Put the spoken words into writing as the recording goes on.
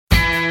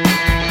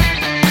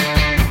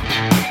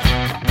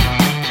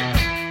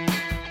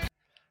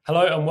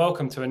Hello and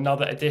welcome to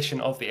another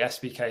edition of the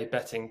SBK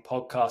Betting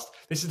Podcast.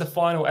 This is the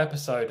final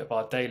episode of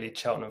our daily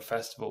Cheltenham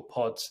Festival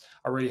pods.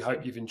 I really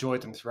hope you've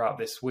enjoyed them throughout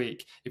this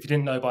week. If you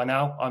didn't know by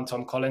now, I'm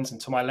Tom Collins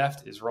and to my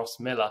left is Ross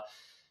Miller.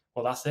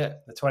 Well, that's it.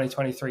 The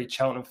 2023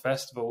 Cheltenham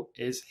Festival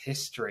is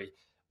history.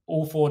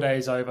 All 4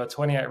 days over,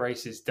 28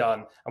 races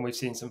done, and we've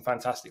seen some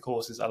fantastic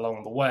horses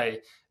along the way.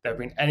 There have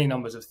been any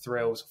numbers of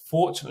thrills.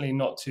 Fortunately,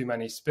 not too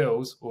many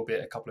spills,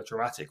 albeit a couple of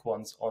dramatic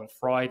ones on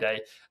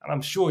Friday. And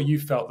I'm sure you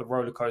felt the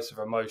rollercoaster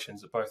of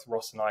emotions that both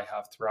Ross and I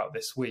have throughout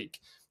this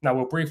week. Now,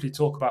 we'll briefly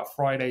talk about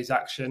Friday's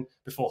action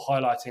before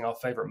highlighting our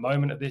favourite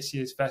moment of this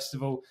year's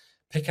festival,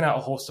 picking out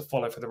a horse to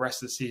follow for the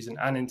rest of the season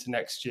and into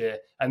next year.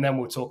 And then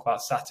we'll talk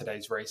about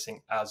Saturday's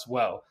racing as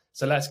well.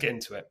 So let's get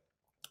into it.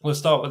 We'll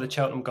start with the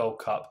Cheltenham Gold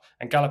Cup,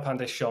 and Galopin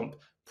Des Champs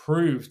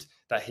proved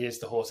that he is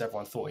the horse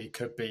everyone thought he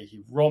could be.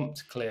 He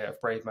romped clear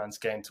of Brave Man's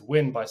Game to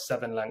win by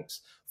 7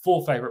 lengths.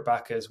 4 favourite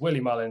backers, Willie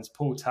Mullins,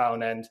 Paul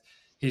Townend.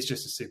 He's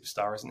just a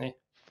superstar, isn't he?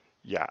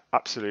 Yeah,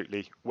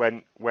 absolutely.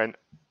 When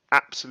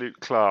absolute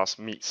class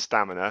meets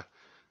stamina,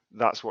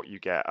 that's what you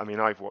get. I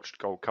mean, I've watched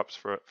Gold Cups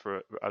for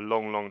a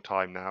long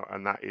time now,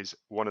 and that is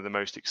one of the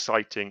most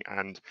exciting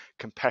and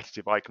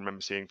competitive I can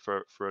remember seeing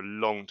for a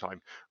long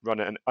time. Run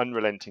at an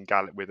unrelenting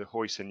gallop with a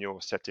Hoisin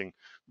setting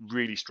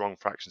really strong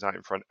fractions out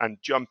in front and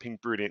jumping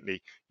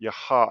brilliantly. Your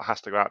heart has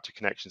to go out to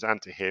Connections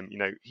and to him. You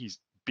know, he's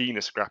been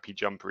a scrappy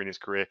jumper in his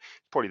career,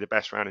 probably the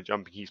best round of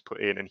jumping he's put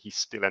in, and he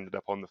still ended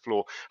up on the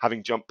floor,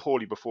 having jumped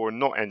poorly before and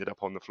not ended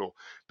up on the floor.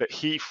 But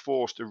he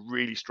forced a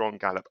really strong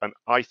gallop, and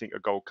I think a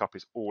Gold Cup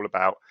is all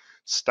about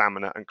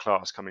stamina and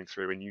class coming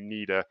through, and you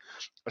need a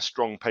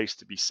strong pace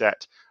to be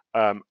set.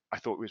 I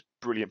thought it was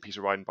a brilliant piece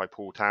of riding by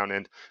Paul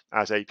Townend,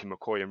 as AP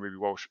McCoy and Ruby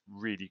Walsh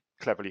really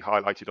cleverly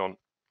highlighted on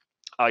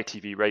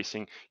ITV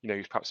Racing. You know,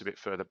 he was perhaps a bit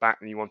further back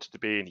than he wanted to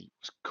be, and he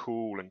was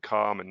cool and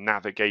calm and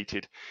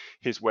navigated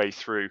his way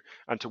through.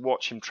 And to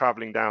watch him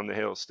travelling down the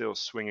hill, still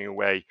swinging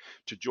away,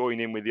 to join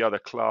in with the other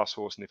class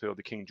horse in the field,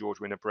 the King George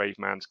winner, Brave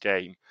Man's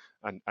Game,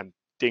 and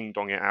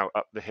ding-dong it out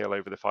up the hill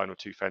over the final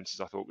 2 fences,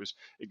 I thought was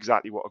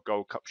exactly what a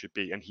Gold Cup should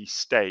be. And he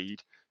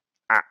stayed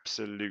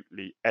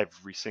absolutely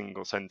every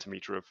single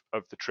centimetre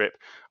of the trip.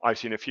 I've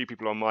seen a few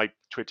people on my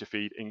Twitter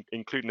feed,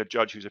 including a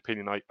judge whose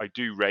opinion I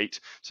do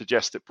rate,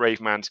 suggest that Brave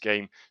Man's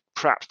Game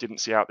perhaps didn't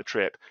see out the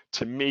trip.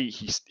 To me,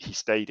 he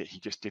stayed it. He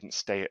just didn't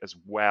stay it as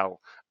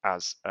well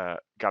as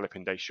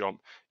Galopin Des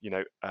Champs.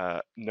 You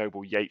know,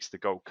 Noble Yates,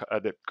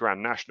 the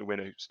Grand National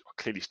winner, who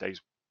clearly stays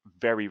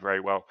very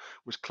well,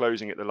 was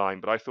closing at the line.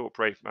 But I thought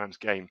Brave Man's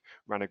Game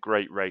ran a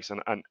great race,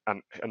 and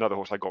another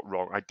horse I got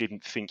wrong. I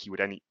didn't think he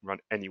would run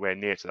anywhere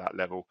near to that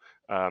level,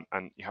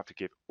 and you have to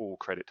give all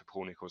credit to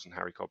Paul Nicholls and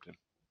Harry Cobden.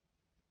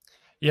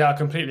 Yeah, I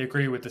completely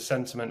agree with the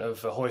sentiment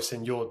of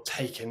Hoisin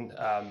taking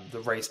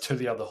the race to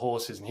the other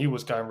horses, and he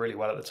was going really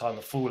well at the time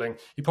of falling.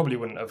 He probably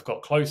wouldn't have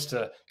got close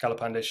to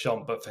Galopin Des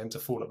Champs, but for him to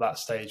fall at that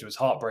stage was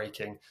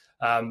heartbreaking.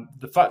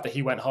 The fact that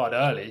he went hard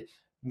early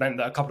meant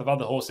that a couple of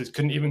other horses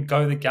couldn't even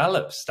go the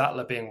gallop,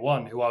 Statler being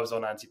one, who I was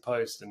on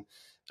anti-post, and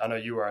I know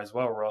you were as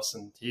well, Ross,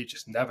 and he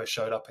just never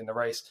showed up in the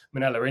race.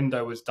 Manella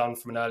Indo was done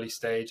from an early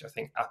stage. I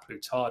think A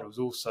Plus Tard was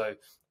also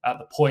at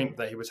the point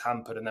that he was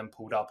hampered and then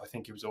pulled up. I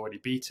think he was already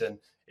beaten,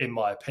 in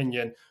my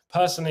opinion.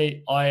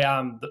 Personally, I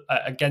am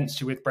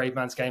against you with Brave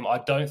Man's Game.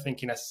 I don't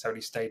think he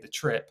necessarily stayed the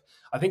trip.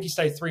 I think he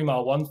stayed 3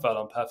 mile 1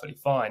 furlong perfectly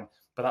fine,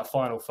 but that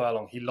final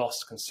furlong, he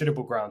lost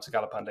considerable ground to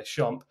Galopin Des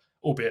Champs,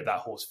 albeit that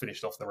horse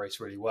finished off the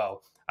race really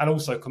well. And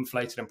also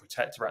Conflated and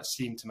Protectorat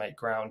seemed to make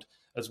ground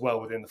as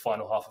well within the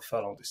final half of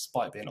furlong,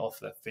 despite being off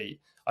their feet.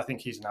 I think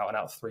he's an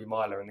out-and-out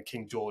 3-miler, and the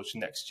King George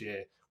next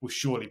year will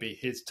surely be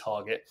his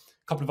target.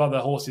 A couple of other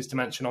horses to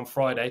mention on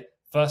Friday.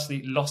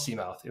 Firstly,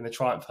 Lossiemouth in the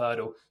Triumph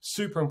Hurdle.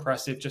 Super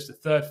impressive, just a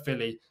third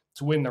filly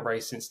to win the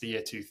race since the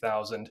year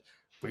 2000.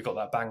 We got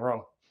that bang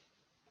wrong.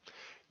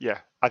 Yeah,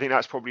 I think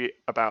that's probably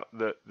about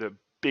the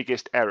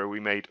biggest error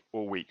we made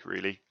all week,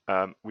 really.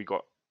 We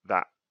got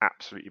that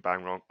absolutely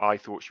bang wrong. I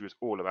thought she was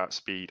all about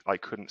speed. I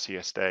couldn't see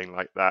her staying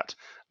like that,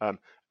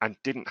 and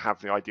didn't have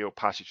the ideal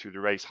passage through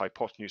the race.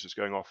 Hypotenuse was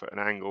going off at an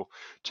angle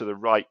to the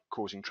right,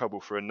 causing trouble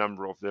for a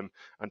number of them.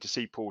 And to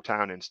see Paul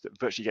Townend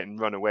virtually getting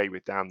run away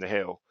with down the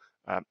hill,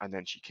 and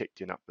then she kicked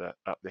in up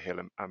the hill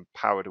and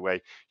powered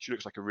away. She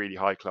looks like a really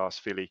high class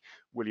filly.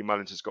 Willie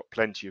Mullins has got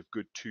plenty of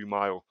good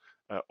 2-mile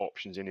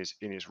options in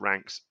his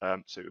ranks,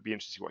 so it would be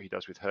interesting to see what he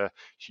does with her.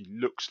 She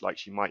looks like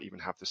she might even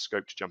have the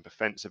scope to jump a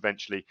fence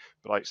eventually,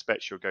 but I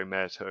expect she'll go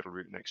mare's hurdle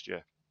route next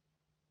year.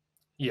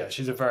 Yeah,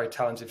 she's a very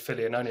talented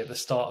filly and only at the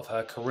start of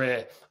her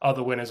career.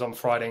 Other winners on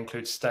Friday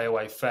include Stay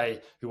Away Faye,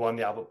 who won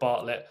the Albert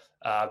Bartlett.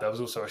 There was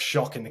also a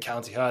shock in the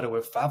county hurdle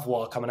with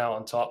Favois coming out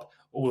on top.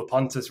 All the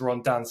punters were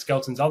on Dan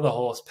Skelton's other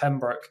horse,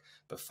 Pembroke,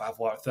 but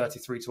Favois at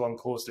 33-1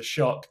 caused a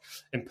shock.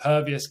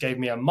 Impervious gave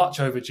me a much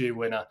overdue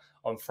winner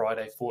on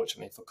Friday,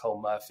 fortunately for Cole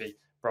Murphy.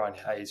 Brian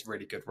Hayes,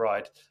 really good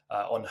ride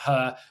on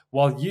her,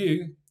 while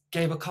you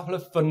gave a couple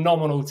of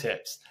phenomenal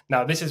tips.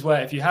 Now, this is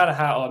where if you had a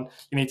hat on,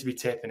 you need to be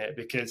tipping it,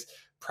 because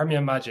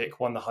Premier Magic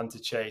won the Hunter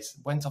Chase,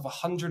 went off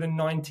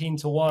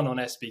 119-1 on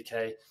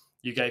SBK.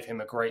 you gave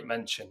him a great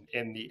mention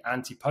in the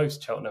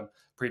anti-post Cheltenham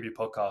preview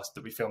podcast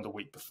that we filmed a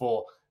week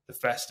before the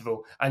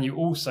festival. And you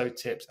also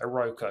tipped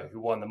Iroko, who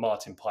won the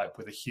Martin Pipe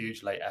with a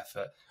huge late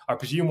effort. I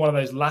presume one of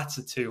those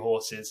latter two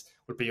horses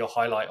would be your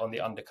highlight on the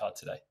undercard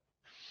today.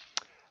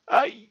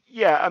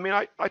 Yeah, I mean,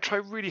 I try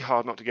really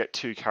hard not to get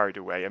too carried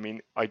away. I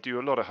mean, I do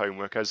a lot of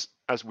homework, as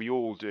we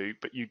all do,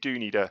 but you do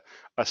need a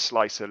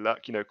slice of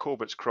luck. You know,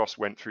 Corbett's Cross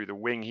went through the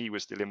wing. He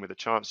was still in with a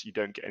chance. You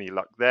don't get any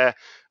luck there.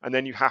 And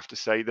then you have to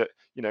say that,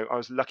 you know, I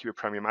was lucky with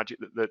Premier Magic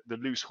that the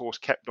loose horse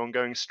kept on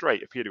going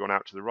straight. If he had gone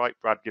out to the right,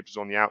 Brad Gibbs was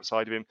on the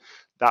outside of him,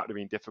 that would have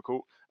been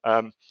difficult.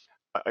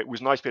 It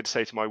was nice to be able to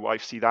say to my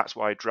wife, see, that's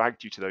why I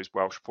dragged you to those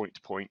Welsh point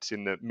to points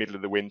in the middle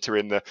of the winter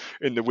in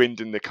the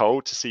wind and the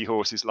cold to see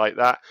horses like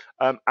that.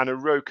 And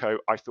Iroko,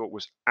 I thought,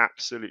 was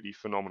absolutely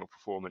phenomenal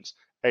performance.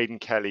 Aidan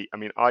Kelly, I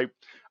mean,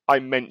 I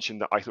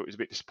mentioned that I thought it was a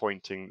bit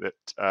disappointing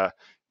that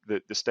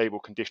the stable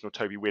conditional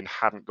Toby Wynn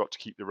hadn't got to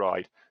keep the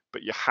ride.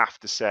 But you have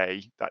to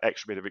say that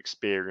extra bit of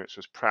experience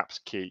was perhaps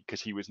key,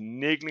 because he was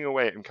niggling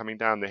away at him coming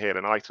down the hill.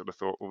 And I sort of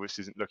thought, well, this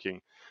isn't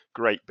looking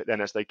great. But then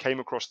as they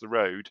came across the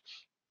road,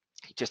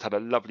 he just had a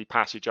lovely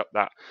passage up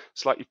that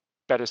slightly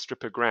better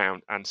strip of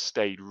ground and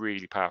stayed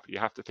really powerful. You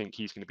have to think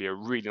he's going to be a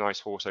really nice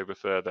horse over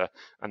further.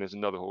 And there's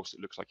another horse that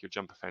looks like he'll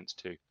jump a fence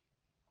too.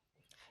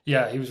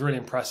 Yeah, he was really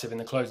impressive in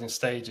the closing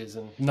stages,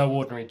 and no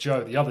ordinary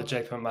Joe. The other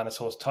JP McManus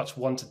horse touched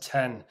 1 to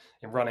 10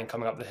 in running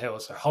coming up the hill.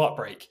 So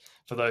heartbreak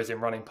for those in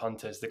running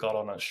punters that got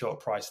on at a short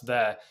price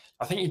there.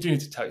 I think you do need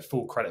to take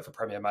full credit for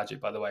Premier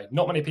Magic, by the way.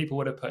 Not many people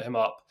would have put him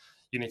up.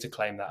 You need to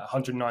claim that.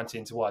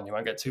 119 to 1. You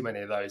won't get too many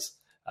of those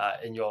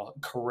in your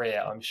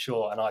career, I'm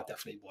sure, and I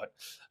definitely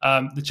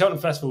won't. The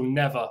Cheltenham Festival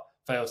never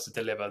fails to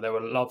deliver. There were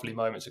lovely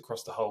moments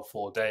across the whole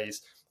 4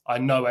 days. I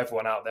know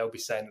everyone out there will be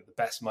saying that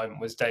the best moment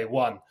was day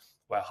one,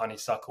 where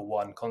Honeysuckle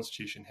won,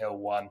 Constitution Hill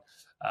won,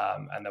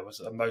 and there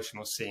was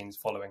emotional scenes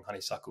following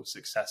Honeysuckle's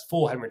success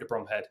for Henry de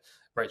Bromhead,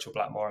 Rachel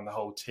Blackmore, and the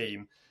whole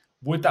team.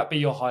 Would that be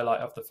your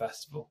highlight of the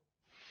festival?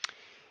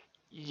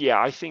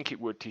 Yeah, I think it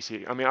would,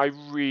 TC. I mean, I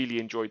really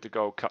enjoyed the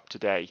Gold Cup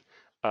today,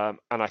 and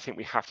I think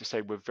we have to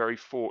say we're very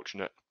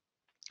fortunate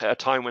at a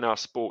time when our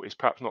sport is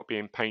perhaps not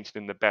being painted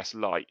in the best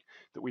light,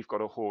 that we've got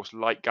a horse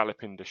like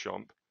Galopin des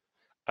Champs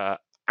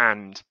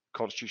and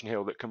Constitution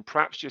Hill that can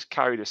perhaps just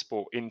carry the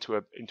sport into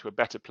a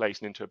better place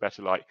and into a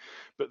better light.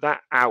 But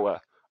that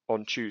hour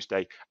on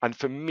Tuesday, and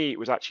for me it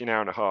was actually an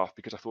hour and a half,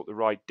 because I thought the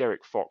ride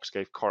Derek Fox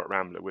gave Corrit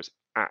Rambler was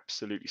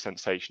absolutely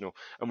sensational,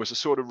 and was the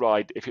sort of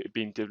ride, if it had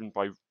been driven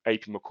by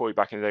AP McCoy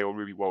back in the day or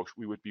Ruby Walsh,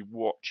 we would be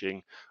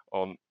watching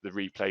on the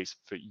replays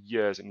for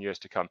years and years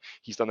to come.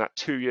 He's done that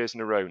 2 years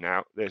in a row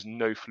now. There's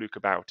no fluke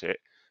about it.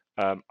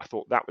 I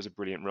thought that was a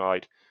brilliant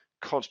ride.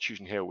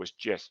 Constitution Hill was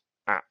just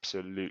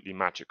absolutely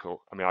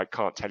magical. I mean, I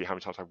can't tell you how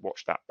many times I've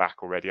watched that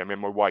back already. I mean,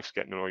 my wife's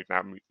getting annoyed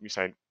now, me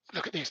saying,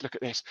 look at this, look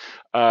at this.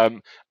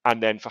 And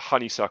then for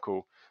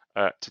Honeysuckle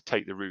to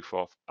take the roof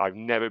off, I've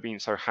never been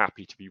so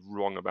happy to be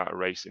wrong about a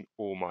race in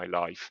all my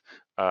life.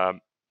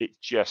 It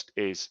just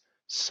is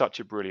such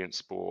a brilliant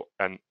sport,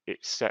 and it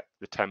set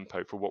the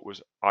tempo for what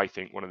was, I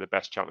think, one of the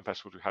best Cheltenham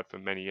festivals we've had for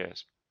many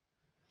years.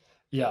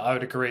 Yeah, I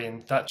would agree.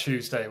 And that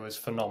Tuesday was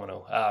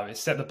phenomenal. It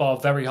set the bar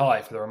very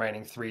high for the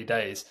remaining 3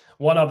 days.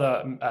 One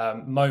other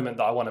moment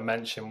that I want to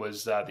mention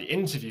was the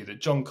interview that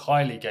John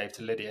Kiley gave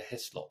to Lydia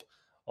Hislop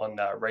on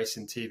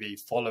Racing TV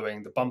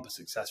following the bumper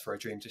success for A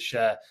Dream to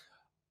Share.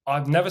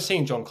 I've never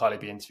seen John Kiley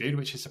be interviewed,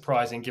 which is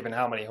surprising given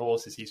how many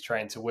horses he's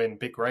trained to win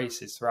big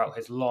races throughout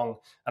his long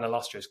and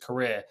illustrious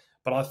career.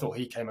 But I thought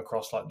he came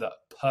across like the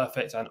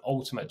perfect and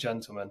ultimate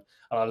gentleman.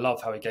 And I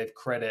love how he gave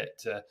credit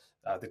to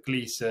the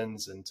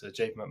Gleasons and to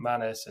JP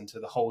McManus and to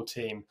the whole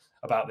team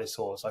about this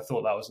horse. I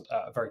thought that was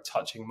a very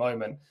touching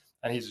moment.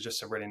 And he's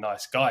just a really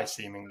nice guy,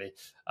 seemingly.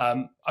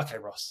 Okay,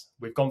 Ross,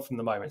 we've gone from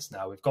the moments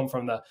now. We've gone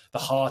from the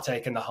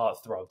heartache and the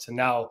heartthrob to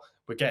now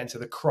we're getting to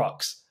the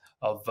crux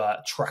of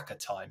tracker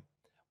time.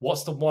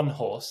 What's the one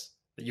horse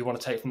that you want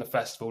to take from the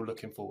festival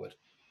looking forward?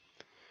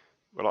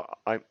 Well,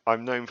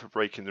 I'm known for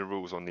breaking the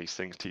rules on these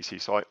things,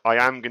 TC. So I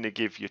am going to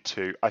give you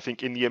two. I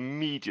think in the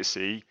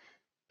immediacy,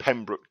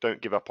 Pembroke, don't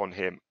give up on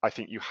him. I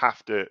think you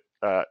have to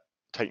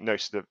take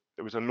notice that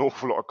there was an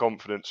awful lot of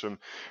confidence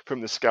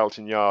from the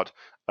Skelton Yard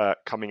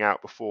coming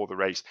out before the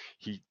race.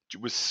 He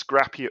was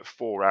scrappy at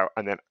 4 out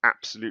and then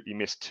absolutely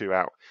missed 2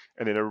 out.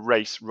 And in a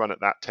race run at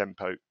that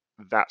tempo,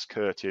 that's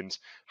curtains.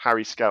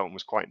 Harry Skelton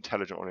was quite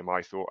intelligent on him,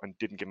 I thought, and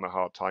didn't give him a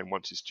hard time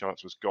once his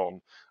chance was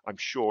gone. I'm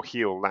sure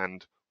he'll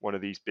land one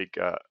of these big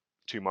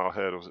 2 mile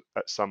hurdles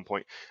at some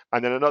point.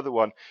 And then another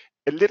one,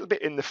 a little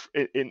bit in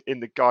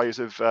the guise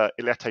of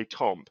Ilete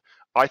Tombe.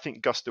 I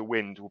think Gusta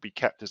Wind will be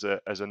kept as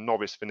a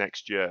novice for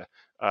next year.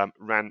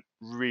 Ran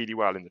really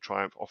well in the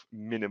Triumph off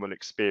minimal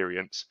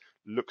experience.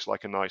 Looks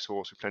like a nice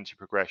horse with plenty of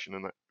progression,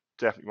 and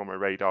definitely on my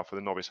radar for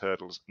the novice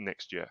hurdles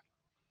next year.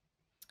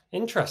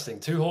 Interesting.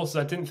 Two horses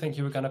I didn't think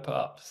you were going to put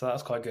up, so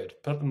that's quite good.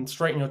 Put them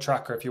straight in your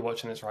tracker if you're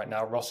watching this right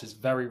now. Ross is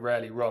very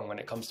rarely wrong when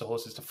it comes to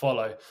horses to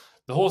follow.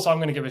 The horse I'm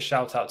going to give a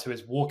shout out to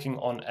is Walking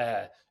on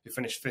Air, who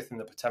finished fifth in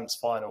the Potemps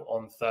final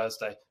on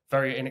Thursday.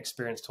 Very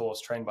inexperienced horse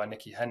trained by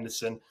Nicky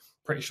Henderson.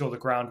 Pretty sure the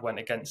ground went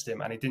against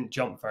him and he didn't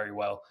jump very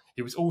well.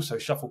 He was also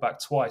shuffled back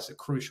twice at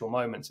crucial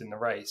moments in the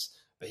race,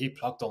 but he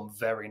plugged on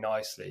very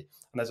nicely.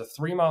 And there's a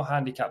 3 mile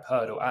handicap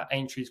hurdle at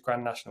Aintree's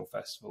Grand National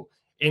Festival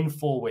in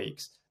 4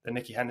 weeks that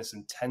Nicky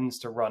Henderson tends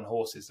to run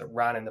horses that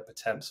ran in the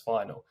Potemps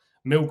final.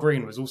 Mill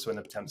Green was also in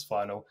the Potemps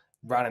final,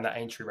 ran in that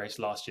Aintree race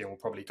last year and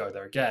will probably go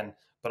there again.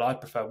 But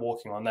I'd prefer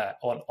Walking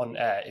on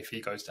Air if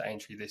he goes to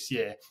Aintree this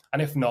year.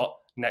 And if not,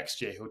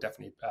 next year he'll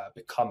definitely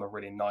become a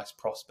really nice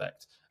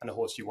prospect and a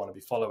horse you want to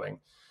be following.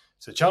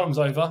 So Cheltenham's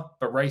over,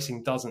 but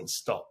racing doesn't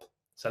stop.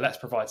 So let's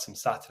provide some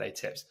Saturday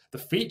tips. The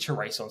feature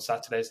race on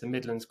Saturday is the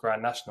Midlands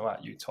Grand National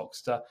at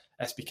Uttoxeter.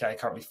 SBK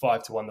currently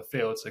 5-1 the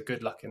field, so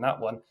good luck in that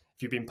one.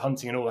 If you've been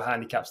punting in all the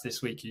handicaps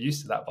this week, you're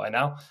used to that by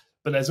now.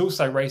 But there's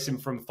also racing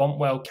from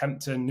Fontwell,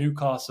 Kempton,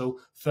 Newcastle,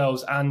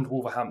 Thurles and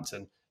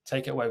Wolverhampton.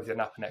 Take it away with your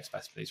Napa Next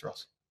Best, please,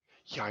 Ross.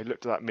 Yeah, I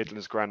looked at that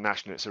Midlands Grand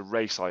National. It's a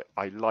race I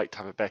like to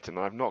have a bet in,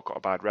 and I've not got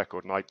a bad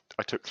record. And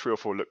I took 3 or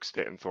 4 looks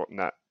at it and thought,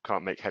 nah,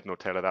 can't make head nor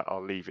tail of that.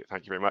 I'll leave it.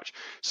 Thank you very much.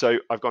 So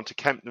I've gone to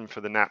Kempton for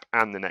the Nap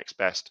and the Next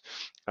Best.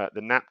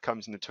 The Nap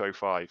comes in the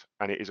 205,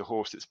 and it is a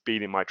horse that's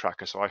been in my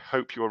tracker. So I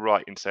hope you're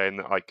right in saying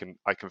that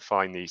I can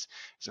find these.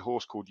 It's a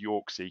horse called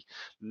Yorksey,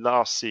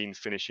 last seen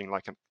finishing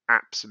like an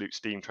absolute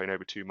steam train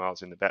over 2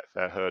 miles in the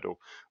Betfair hurdle,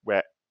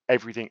 where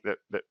everything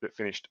that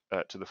finished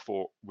to the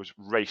fore was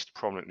raced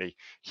prominently.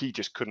 He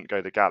just couldn't go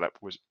the gallop,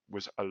 was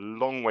a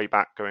long way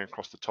back going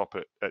across the top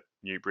at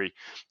Newbury.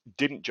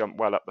 Didn't jump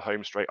well up the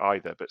home straight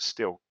either, but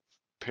still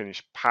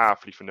finished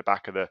powerfully from the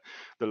back of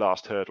the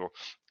last hurdle.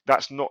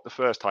 That's not the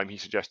first time he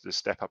suggested a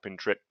step up in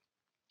trip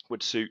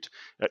would suit.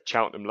 At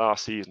Cheltenham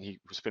last season, he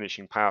was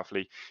finishing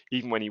powerfully.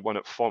 Even when he won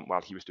at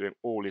Fontwell, he was doing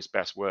all his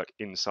best work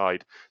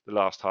inside the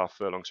last half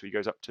furlong. So he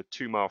goes up to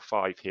 2 mile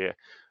 5 here.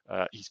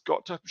 He's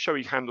got to show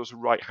he handles a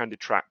right-handed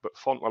track, but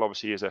Fontwell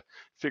obviously is a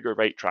figure of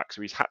 8 track,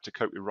 so he's had to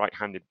cope with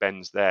right-handed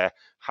bends there.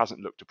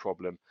 Hasn't looked a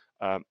problem.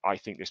 I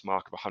think this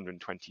mark of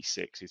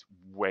 126 is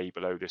way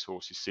below this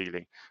horse's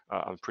ceiling.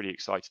 I'm pretty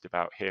excited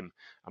about him,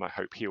 and I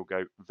hope he'll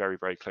go very,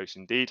 very close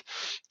indeed.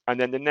 And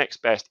then the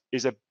Next Best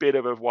is a bit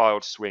of a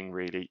wild swing,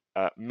 really.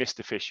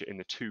 Mr. Fisher in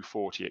the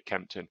 240 at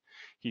Kempton.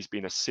 He's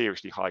been a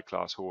seriously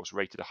high-class horse,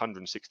 rated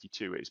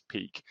 162 at his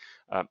peak.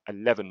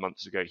 11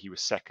 months ago, he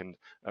was second,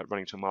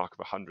 running to a mark of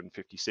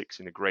 156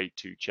 in a Grade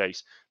 2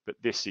 chase. But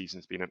this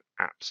season's been an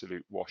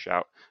absolute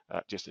washout.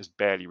 Just has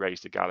barely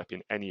raised a gallop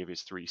in any of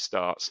his 3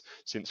 starts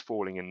since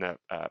falling in the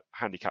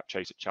handicap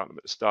chase at Cheltenham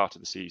at the start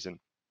of the season.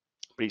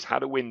 But he's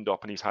had a wind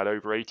up and he's had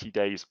over 80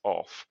 days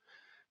off.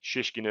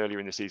 Shishkin earlier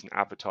in the season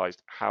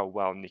advertised how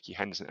well Nicky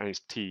Henderson and his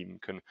team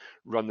can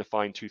run the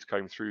fine-tooth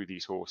comb through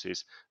these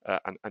horses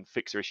and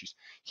fix their issues.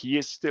 He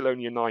is still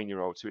only a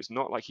 9-year-old, so it's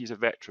not like he's a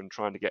veteran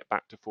trying to get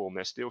back to form.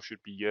 There still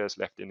should be years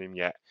left in him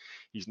yet.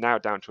 He's now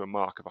down to a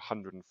mark of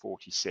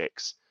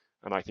 146,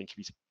 and I think if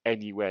he's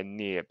anywhere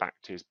near back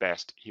to his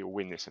best, he'll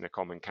win this in a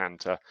common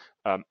canter.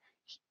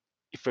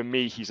 For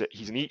me, he's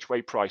an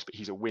each-way price, but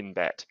he's a win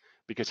bet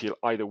because he'll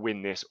either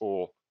win this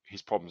or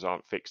his problems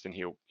aren't fixed and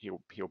he'll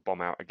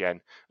bomb out again.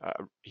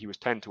 He was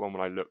 10-1 when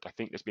I looked. I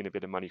think there's been a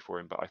bit of money for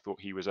him, but I thought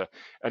he was an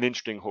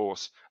interesting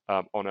horse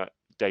on a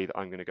day that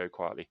I'm going to go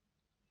quietly.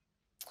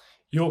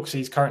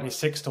 Yorksey's currently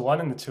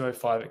 6-1 in the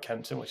 205 at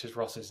Kempton, which is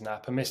Ross's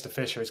Nap, and Mr.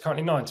 Fisher is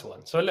currently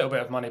 9-1. So a little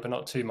bit of money, but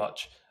not too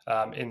much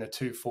in the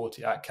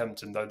 240 at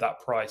Kempton, though that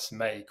price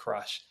may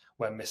crash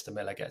when Mr.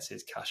 Miller gets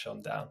his cash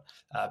on down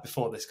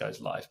before this goes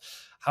live.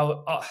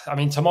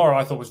 Tomorrow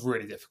I thought was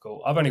really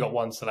difficult. I've only got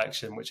one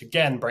selection, which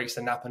again breaks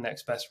the Napa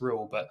Next Best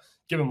rule, but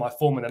given my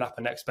form in the Napa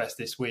Next Best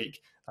this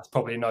week, that's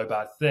probably no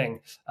bad thing.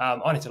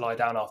 I need to lie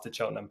down after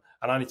Cheltenham,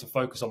 and I need to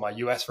focus on my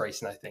US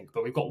racing, I think.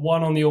 But we've got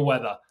one on the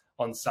all-weather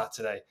on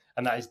Saturday,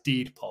 and that is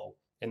Deed Pole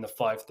in the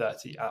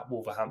 5:30 at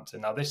Wolverhampton.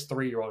 Now, this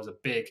 3-year-old is a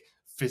big,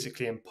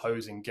 physically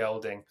imposing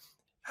gelding.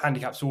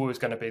 Handicaps are always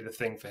going to be the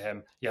thing for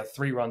him. He had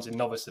 3 runs in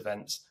novice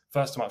events.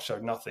 First time up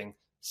showed nothing.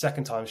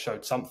 Second time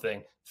showed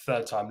something.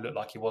 Third time looked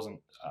like he wasn't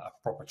a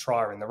proper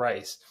trier in the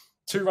race.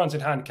 2 runs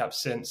in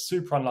handicaps since.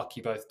 Super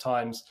unlucky both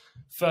times.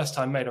 First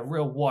time made a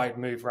real wide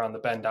move around the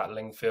bend at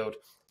Lingfield.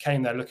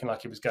 Came there looking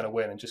like he was going to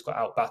win and just got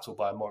out-battled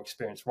by a more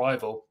experienced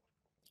rival.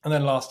 And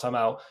then last time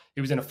out,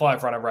 he was in a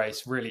 5-runner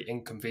race, really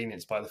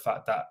inconvenienced by the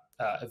fact that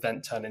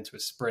event turned into a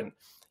sprint.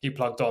 He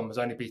plugged on, was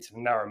only beaten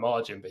a narrow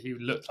margin, but he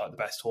looked like the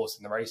best horse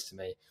in the race to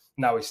me.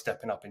 Now he's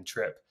stepping up in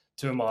trip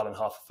to 1.5 miles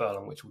a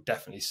furlong, which will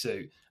definitely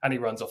suit. And he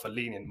runs off a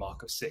lenient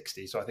mark of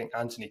 60. So I think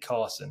Anthony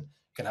Carson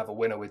can have a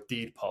winner with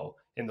Deed Pole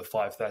in the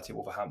 5:30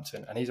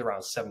 Wolverhampton. And he's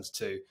around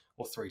 7-2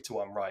 or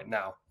 3-1 right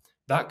now.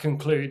 That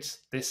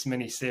concludes this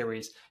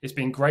mini-series. It's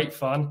been great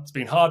fun. It's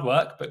been hard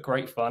work, but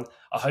great fun.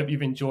 I hope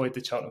you've enjoyed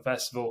the Cheltenham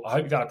Festival. I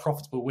hope you've had a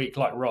profitable week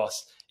like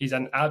Ross. He's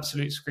an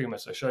absolute screamer,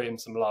 so show him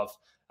some love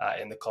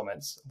in the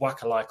comments.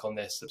 Whack a like on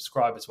this.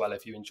 Subscribe as well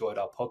if you enjoyed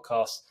our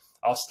podcast.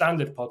 Our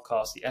standard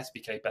podcast, the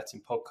SBK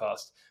Betting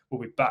Podcast, will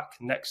be back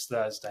next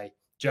Thursday.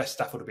 Jess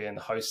Stafford will be in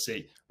the host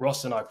seat.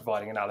 Ross and I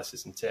providing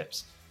analysis and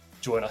tips.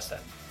 Join us then.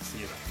 See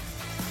you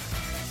then.